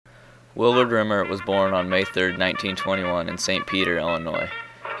Willard Remmert was born on May 3, 1921 in St. Peter, Illinois.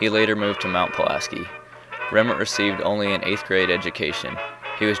 He later moved to Mount Pulaski. Remmert received only an 8th grade education.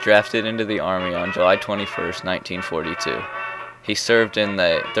 He was drafted into the Army on July 21, 1942. He served in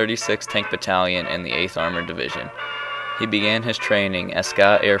the 36th Tank Battalion in the 8th Armored Division. He began his training at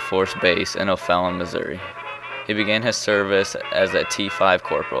Scott Air Force Base in O'Fallon, Missouri. He began his service as a T5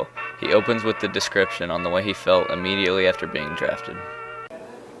 corporal. He opens with the description on the way he felt immediately after being drafted.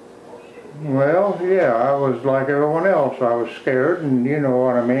 Well, yeah, I was like everyone else. I was scared, and you know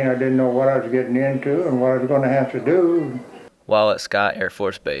what I mean. I didn't know what I was getting into and what I was going to have to do. While at Scott Air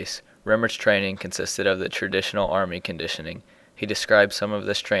Force Base, Remmert's training consisted of the traditional Army conditioning. He described some of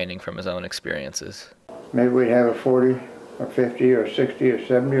this training from his own experiences. Maybe we'd have a 40 or 50 or 60 or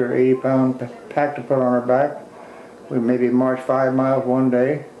 70 or 80 pound pack to put on our back. We'd maybe march 5 miles one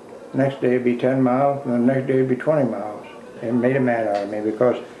day, next day it'd be 10 miles, and the next day it'd be 20 miles. It made a man out of me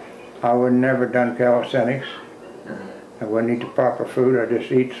because I would never done calisthenics. I wouldn't eat the proper food. I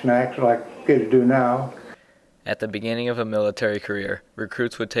just eat snacks like kids do now. At the beginning of a military career,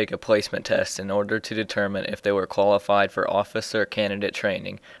 recruits would take a placement test in order to determine if they were qualified for officer candidate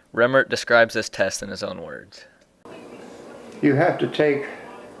training. Remmert describes this test in his own words. You have to take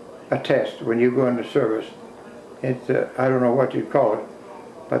a test when you go into service. It's, I don't know what you call it,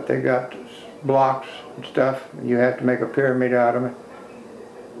 but they got blocks and stuff. You have to make a pyramid out of it.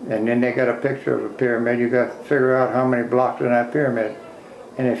 And then they got a picture of a pyramid. You got to figure out how many blocks in that pyramid.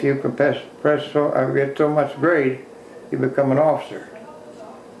 And if you can get so much grade, you become an officer.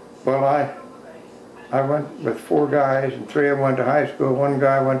 Well, I went with 4 guys, and 3 of them went to high school. 1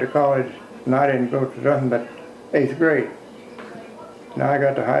 guy went to college, and I didn't go to nothing but 8th grade. Now I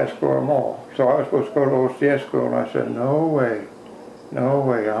got the highest score of them all. So I was supposed to go to OCS school, and I said, no way,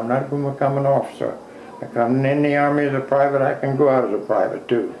 I'm not going to become an officer. I come in the Army as a private, I can go out as a private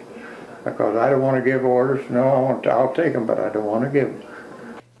too. Because I don't want to give orders. No, I'll take them, but I don't want to give them.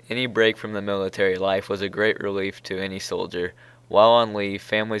 Any break from the military life was a great relief to any soldier. While on leave,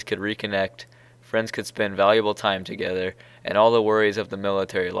 families could reconnect, friends could spend valuable time together, and all the worries of the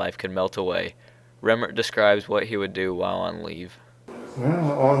military life could melt away. Remmert describes what he would do while on leave.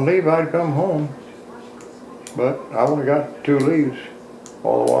 Well, on leave I'd come home, but I only got 2 leaves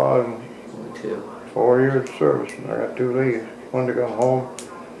all the while. Me too. 4 years of service, and I got 2 leaves. One to come home.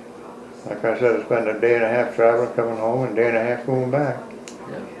 Like I said, I spent a day and a half traveling, coming home, and a day and a half going back.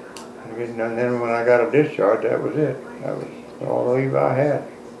 Yeah. And then when I got a discharge, that was it. That was all the leave I had.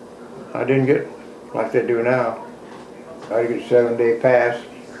 I didn't get like they do now. I get a 7-day pass.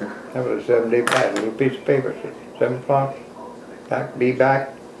 That was a 7-day pass. A little piece of paper said 7 o'clock. Be back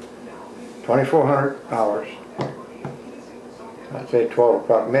 2,400 hours. I'd say 12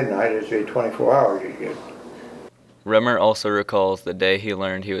 o'clock midnight. I'd say 24 hours you get. Remmert also recalls the day he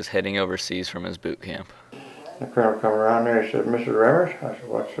learned he was heading overseas from his boot camp. The colonel come around there and said, Mr. Remmert? I said,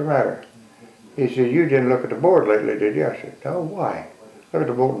 what's the matter? He said, you didn't look at the board lately, did you? I said, no, why? Look at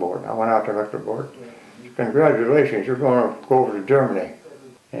the bulletin board. I went out there and looked at the board. He said, congratulations, you're going to go over to Germany.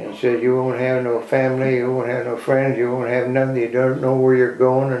 And he said, you won't have no family, you won't have no friends, you won't have nothing, you don't know where you're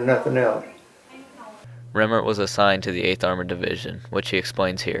going and nothing else. Remmert was assigned to the 8th Armored Division, which he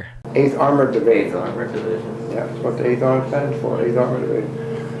explains here. 8th Armored Division. 8th Armored Division. Yeah, that's what the 8th Armored stands for, 8th Armored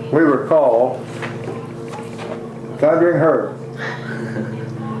Division. We were called Thundering Herd.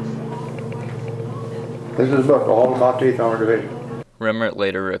 This is a book all about the 8th Armored Division. Remmert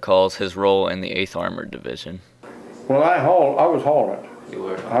later recalls his role in the 8th Armored Division. Well, I was hauling it. You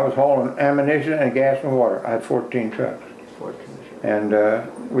were? I was hauling ammunition and gas and water. I had 14 trucks. 14 trucks.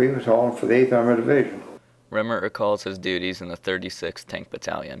 And we was hauling for the 8th Armored Division. Remmert recalls his duties in the 36th Tank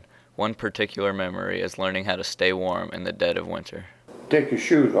Battalion. One particular memory is learning how to stay warm in the dead of winter. Take your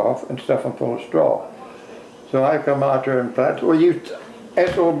shoes off and stuff them full of straw. So I come out there and thought, well, you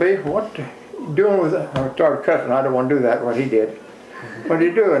SOB, what you doing with it? I started cussing. I don't want to do that, what he did. What did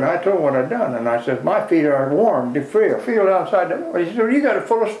he do? And I told him what I'd done. And I said, my feet are warm, they feel outside. He said, well, you got it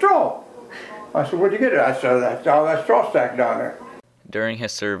full of straw. I said, where'd you get it? I said, that's all that straw stacked down there. During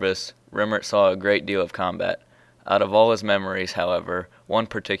his service, Remmert saw a great deal of combat. Out of all his memories, however, one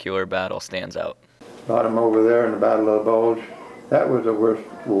particular battle stands out. Got him over there in the Battle of the Bulge. That was the worst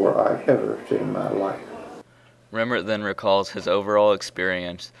war I've ever seen in my life. Remmert then recalls his overall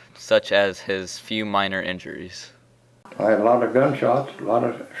experience, such as his few minor injuries. I had a lot of gunshots, a lot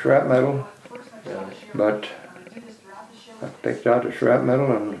of shrapnel, but I picked out the shrapnel,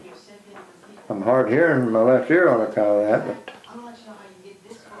 and I'm hard of hearing in my left ear on account of that, but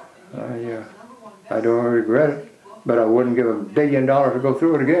I don't regret it, but I wouldn't give $1 billion to go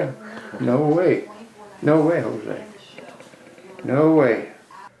through it again. No way. No way, Jose. No way.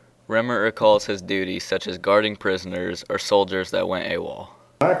 Remmert recalls his duties such as guarding prisoners or soldiers that went AWOL.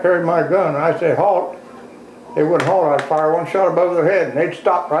 I carried my gun and I'd say halt. They wouldn't halt. I'd fire one shot above their head and they'd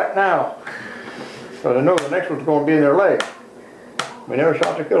stop right now. So they know the next one's going to be in their leg. We never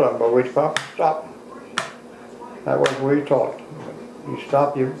shot to kill them, but we'd stop. That was what we taught. You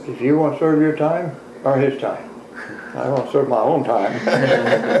stop if you want to serve your time or his time. I want to serve my own time.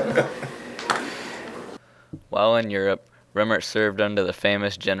 While in Europe, Remmert served under the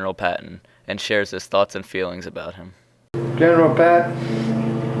famous General Patton and shares his thoughts and feelings about him. General Pat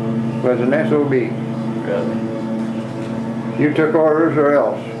was an SOB. Really? You took orders or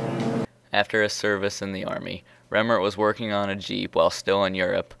else. After his service in the Army, Remmert was working on a Jeep while still in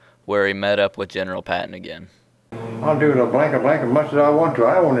Europe, where he met up with General Patton again. I'll do the blanket much as I want to.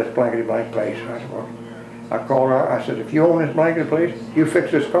 I own this blankety blank place. I called her. I said, if you own this blankety place, you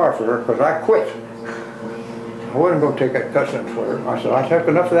fix this car for her, because I quit. I wasn't going to take that cussing for her. I said, I took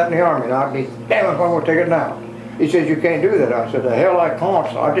enough of that in the Army, and I'd be damn if I'm going to take it now. He said, you can't do that. I said, the hell I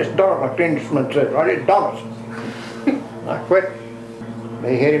can't. So I just done it like the Englishman said. I just done it. I quit.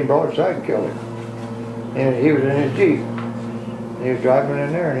 They hit him broadside and killed him. And he was in his Jeep. He was driving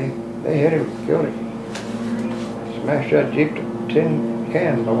in there, and they hit him and killed him. Smashed that Jeep to tin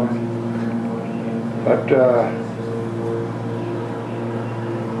can, boy. But,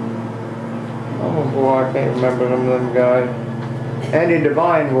 oh boy, I can't remember some of them guys. Andy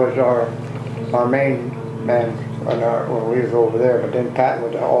Devine was our main man when we was over there, but then Patton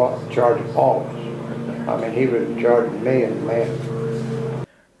was in charge of all of us. I mean, he was in charge of me and the man.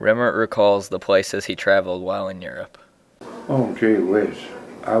 Remmert recalls the places he traveled while in Europe. Oh, gee whiz.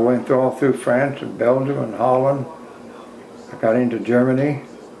 I went all through France and Belgium and Holland. I got into Germany,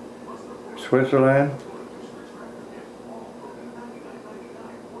 Switzerland.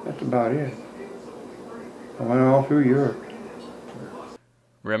 That's about it. I went all through Europe.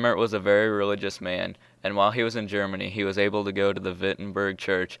 Remmert was a very religious man, and while he was in Germany, he was able to go to the Wittenberg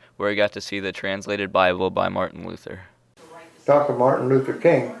Church, where he got to see the translated Bible by Martin Luther. Dr. Martin Luther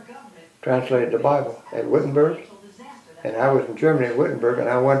King translated the Bible at Wittenberg, and I was in Germany at Wittenberg, and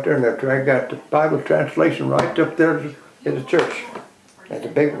I went there and I got the Bible translation right up there in the church, at the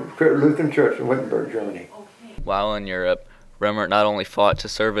big Lutheran church in Wittenberg, Germany. While in Europe, Remmert not only fought to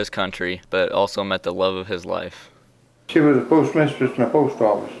serve his country, but also met the love of his life. She was a postmistress in the post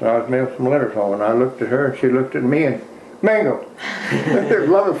office, and I was mailed some letters home, and I looked at her, and she looked at me, and mango.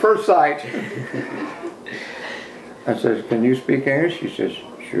 Love at first sight. I says, can you speak English? She says,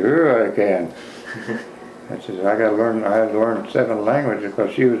 sure I can. I says, I had to learn 7 languages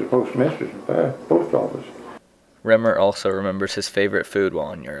because she was a postmistress in the post office. Remmert also remembers his favorite food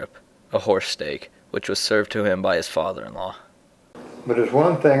while in Europe, a horse steak, which was served to him by his father-in-law. But there's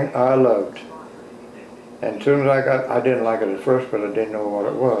one thing I loved, and as soon as I didn't like it at first, but I didn't know what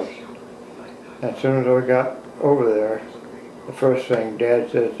it was. And as soon as I got over there, the first thing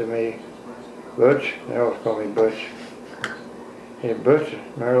Dad says to me, Butch, they always call me Butch. Hey, Butch,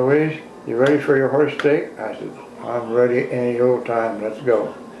 Mary Louise, you ready for your horse steak? I said, I'm ready any old time, let's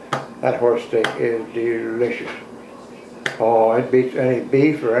go. That horse steak is delicious. Oh, it beats any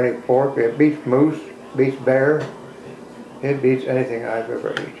beef or any pork. It beats moose, beats bear. It beats anything I've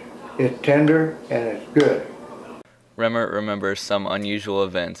ever eaten. It's tender and it's good. Remmert remembers some unusual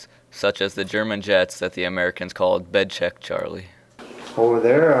events, such as the German jets that the Americans called Bed Check Charlie. Over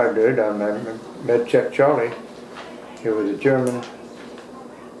there I did. I remember Bed Check Charlie. It was a German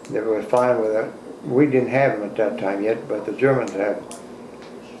that was flying with it. We didn't have them at that time yet, but the Germans had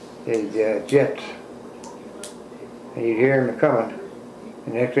these jets. And you'd hear them coming,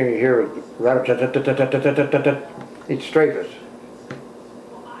 and the next thing you hear was rat-tat-tat-tat-tat-tat-tat-tat. He'd strafe us.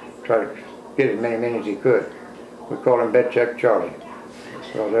 Try to get as many as he could. We called him Bed Check Charlie.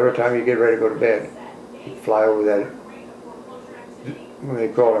 Because every time you get ready to go to bed, he'd fly over that. They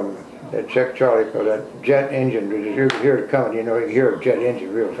call him Bed Check Charlie because that jet engine, you could hear it coming, you know, you could hear a jet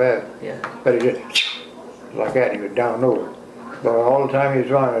engine real fast. Yeah. But he just like that, and he was down over. But all the time he was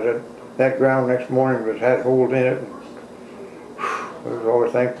flying, that ground next morning had holes in it. And, we was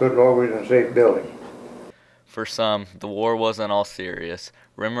always thank good Lord we was in a safe building. For some, the war wasn't all serious.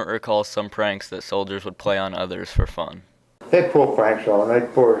 Remmert recalls some pranks that soldiers would play on others for fun. They'd pull pranks on.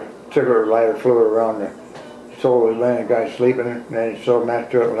 They'd pour cigarette lighter fluid around the soldier laying, the guy sleeping, and then he'd throw a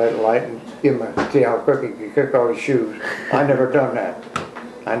match to it and let it light and give him see how quick he could kick off his shoes. I never done that.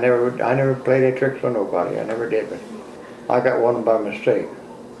 I never played any tricks on nobody. I never did. But I got one by mistake.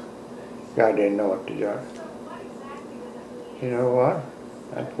 Guy didn't know it, did you? You know what?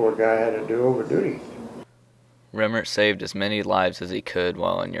 That poor guy had to do over duty. Remmert saved as many lives as he could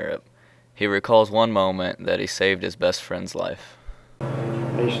while in Europe. He recalls one moment that he saved his best friend's life.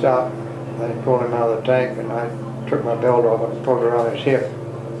 And he stopped, and I pulled him out of the tank, and I took my belt off and pulled it around his hip.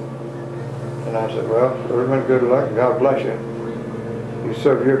 And I said, well, everyone, good luck, God bless you. You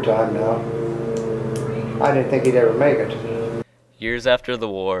served your time now. I didn't think he'd ever make it. Years after the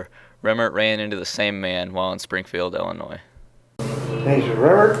war, Remmert ran into the same man while in Springfield, Illinois. And he said,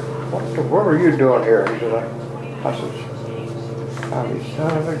 Remmert, what were you doing here? He said, I said, I'm the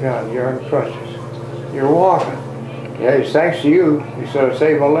son of a gun, you're on crutches. You're walking. Yeah, he said, thanks to you. He said, I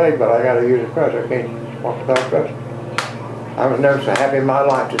saved my leg, but I got to use a crutch. I can't walk without a crutch. I was never so happy in my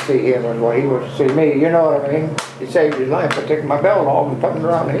life to see him as well he was to see me. You know what I mean? He saved his life by taking my belt off and putting it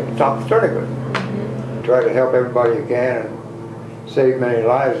around the top of the tourniquet. Try to help everybody you can and save many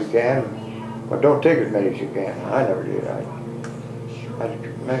lives you can, but don't take as many as you can. I never did. I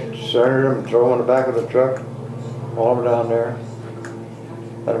surrendered them and throw them in the back of the truck, haul them down there,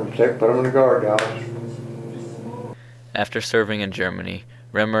 let them put them in the guardhouse. After serving in Germany,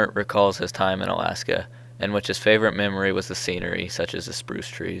 Remmert recalls his time in Alaska, in which his favorite memory was the scenery, such as the spruce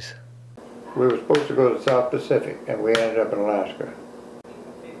trees. We were supposed to go to the South Pacific, and we ended up in Alaska.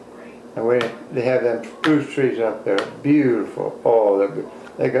 And they have them spruce trees up there, beautiful. Oh,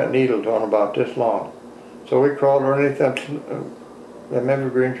 they got needles on about this long. So we crawled underneath them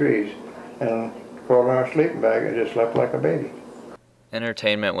evergreen trees and crawled in our sleeping bag and just slept like a baby.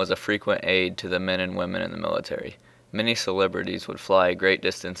 Entertainment was a frequent aid to the men and women in the military. Many celebrities would fly great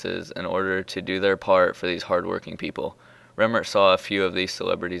distances in order to do their part for these hard-working people. Remmert saw a few of these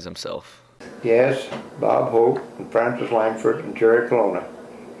celebrities himself. Yes, Bob Hope and Francis Langford and Jerry Colonna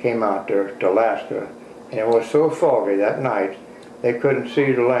came out there to Alaska, and it was so foggy that night they couldn't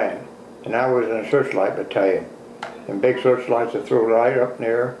see the land. And I was in a searchlight battalion, and big searchlights that threw light up in the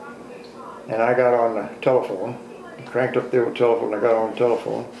air. And I got on the telephone, cranked up the old telephone, I got on the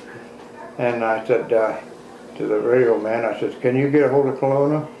telephone, and I said to the radio man, I said, can you get a hold of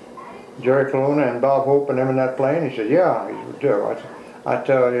Colonna, Jerry Colonna and Bob Hope and them in that plane? He said, yeah. He said, do. I said, I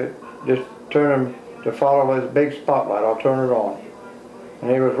tell you, just turn them to follow this big spotlight, I'll turn it on.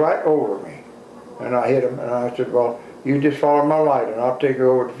 And he was right over me. And I hit him, and I said, well, you just follow my light, and I'll take you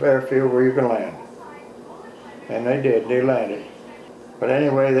over to the airfield where you can land. And they did, they landed. But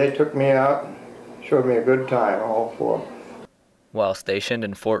anyway, they took me out and showed me a good time, all four of them. While stationed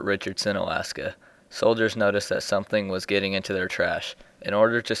in Fort Richardson, Alaska, soldiers noticed that something was getting into their trash. In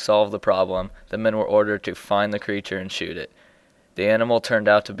order to solve the problem, the men were ordered to find the creature and shoot it. The animal turned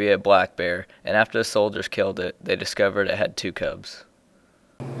out to be a black bear, and after the soldiers killed it, they discovered it had 2 cubs.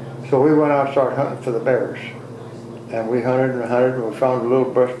 So we went out and started hunting for the bears. And we hunted and hunted, and we found a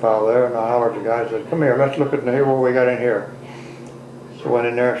little brush pile there, and I hollered to the guys, said, come here, let's look at here what we got in here. So went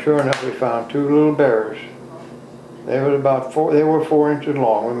in there, sure enough, we found 2 little bears. They were 4 inches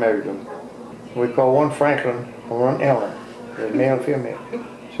long, we measured them. We called one Franklin and one Eleanor, male and female.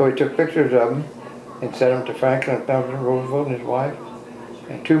 So we took pictures of them and sent them to Franklin and President Roosevelt and his wife.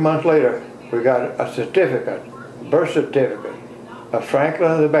 And 2 months later, we got a certificate, birth certificate, of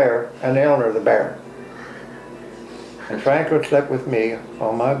Franklin the bear and Eleanor the bear. And Franklin slept with me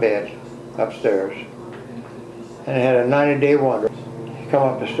on my bed upstairs. And it had a 90-day wonder. He come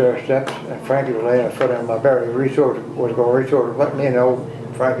up the stair steps, and Frankie was laying a foot on my bear. He was going to reach over to let me know.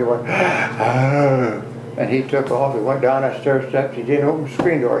 Frankie went, ah, and he took off. He went down that stair steps. He didn't open the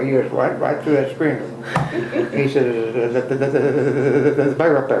screen door. He just went right through that screen door. He said, there's a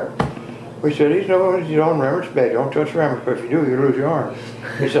bear up there. We said, he's on Remmert's bed. Don't touch Remmert, but if you do, you lose your arm.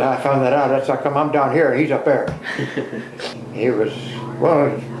 He said, I found that out. That's how come I'm down here, and he's up there. He was, well,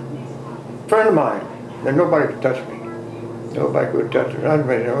 a friend of mine. Then nobody could touch me. Nobody could touch me.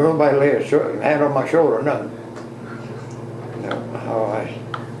 Nobody lay a hand on my shoulder, nothing.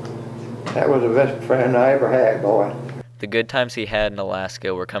 That was the best friend I ever had, boy. The good times he had in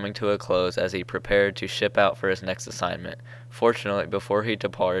Alaska were coming to a close as he prepared to ship out for his next assignment. Fortunately, before he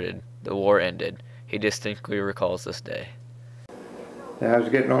departed, the war ended. He distinctly recalls this day. I was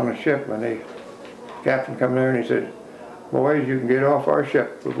getting on a ship when the captain come there and he said, boys, you can get off our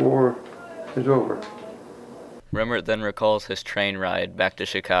ship. The war is over. Remmert then recalls his train ride back to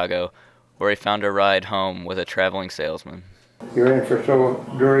Chicago, where he found a ride home with a traveling salesman. You're in for so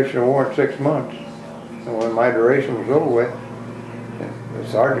duration of war, 6 months. And when my duration was over with, the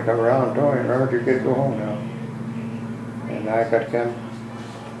sergeant come around and told me, Remmert, you get to go home now. And I got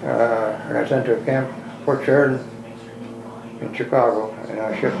sent to a camp, Fort Sheridan in Chicago, and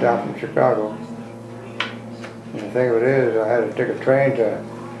I shipped out from Chicago. And the thing of it is, I had to take a train to,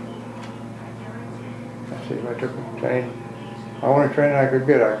 let's see if I took a train. The only train I could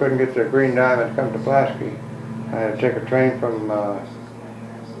get, I couldn't get to Green Diamond to come to Pulaski. I had to take a train from a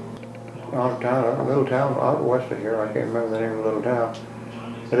little town out west of here. I can't remember the name of the little town.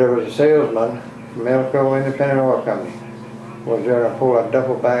 there was a salesman from Elko Independent Oil Company. Was there and pulled a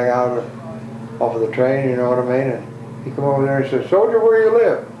duffel bag off of the train, you know what I mean? And he come over there and said, "Soldier, where you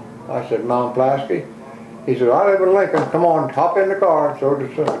live?" I said, "Mount Pulaski." He said, "I live in Lincoln. Come on, hop in the car." Soldier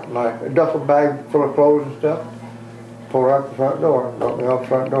said, my duffel bag full of clothes and stuff. Pulled out the front door, brought me out the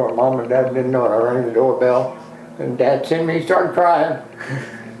front door. Mom and Dad didn't know it. I rang the doorbell, and Dad seen me, he started crying.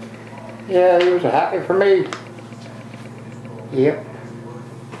 Yeah, he was happy for me. Yep.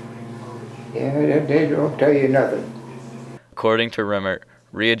 Yeah, they don't tell you nothing. According to Remmert,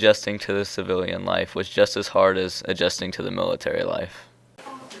 readjusting to the civilian life was just as hard as adjusting to the military life.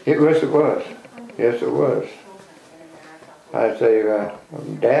 It was. Yes, it was. I'd say,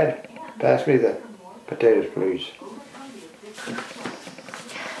 "Dad, pass me the potatoes, please."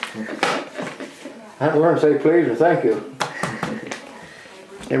 I had to learn to say please or thank you.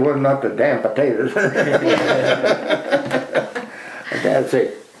 It wasn't up to damn potatoes. Dad would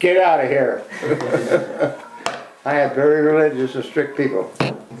say, "Get out of here." I had very religious and strict people.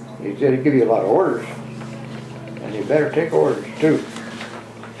 He said he'd give you a lot of orders. And you better take orders too.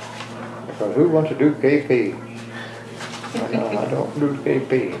 Because who wants to do KP? No, I don't do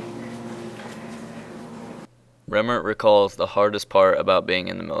KP. Remmert recalls the hardest part about being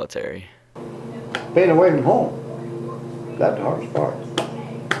in the military. Being away from home. That's the hardest part.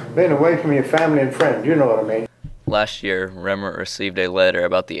 Being away from your family and friends, you know what I mean. Last year, Remmert received a letter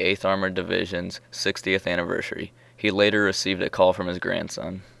about the 8th Armored Division's 60th anniversary. He later received a call from his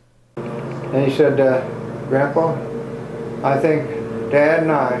grandson. And he said, "Grandpa, I think Dad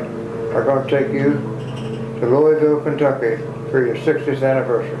and I are going to take you to Louisville, Kentucky for your 60th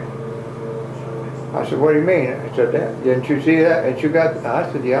anniversary." I said, "What do you mean?" I said, "Dad, didn't you see that? Ain't you got?"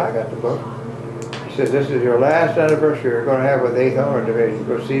 I said, "Yeah, I got the book." He said, "This is your last anniversary you're going to have with the 8th Armored Division.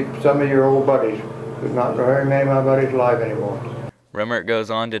 Go see some of your old buddies. There's not very many of my buddies alive anymore." Remmert goes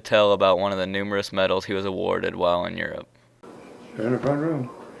on to tell about one of the numerous medals he was awarded while in Europe. They're in the front room.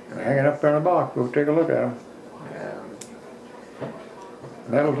 They're hanging up there in a box. Go take a look at them.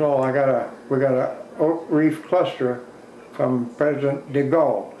 Medals all. We got a oak reef cluster from President de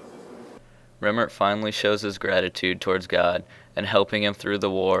Gaulle. Remmert finally shows his gratitude towards God and helping him through the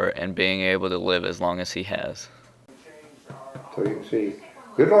war and being able to live as long as he has. So you can see,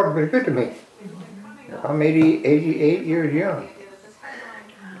 good Lord has been good to me. I'm 88 years young.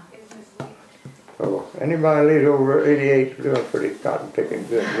 So anybody lives over 88 is doing pretty cotton picking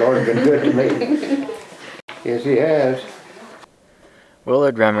good. The Lord's been good to me. Yes, he has.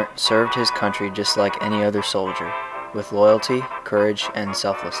 Willard Remmert served his country just like any other soldier, with loyalty, courage, and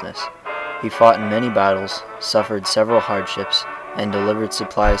selflessness. He fought in many battles, suffered several hardships, and delivered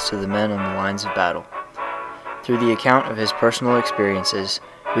supplies to the men on the lines of battle. Through the account of his personal experiences,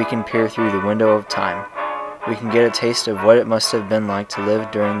 we can peer through the window of time. We can get a taste of what it must have been like to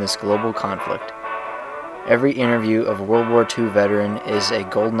live during this global conflict. Every interview of a World War II veteran is a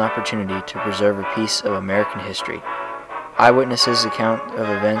golden opportunity to preserve a piece of American history. Eyewitnesses' account of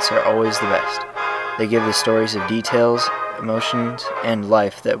events are always the best. They give the stories of details, emotions, and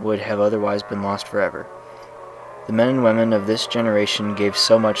life that would have otherwise been lost forever. The men and women of this generation gave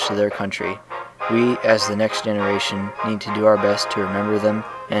so much to their country. We, as the next generation, need to do our best to remember them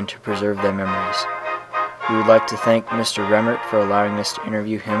and to preserve their memories. We would like to thank Mr. Remmert for allowing us to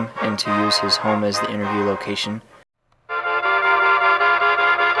interview him and to use his home as the interview location.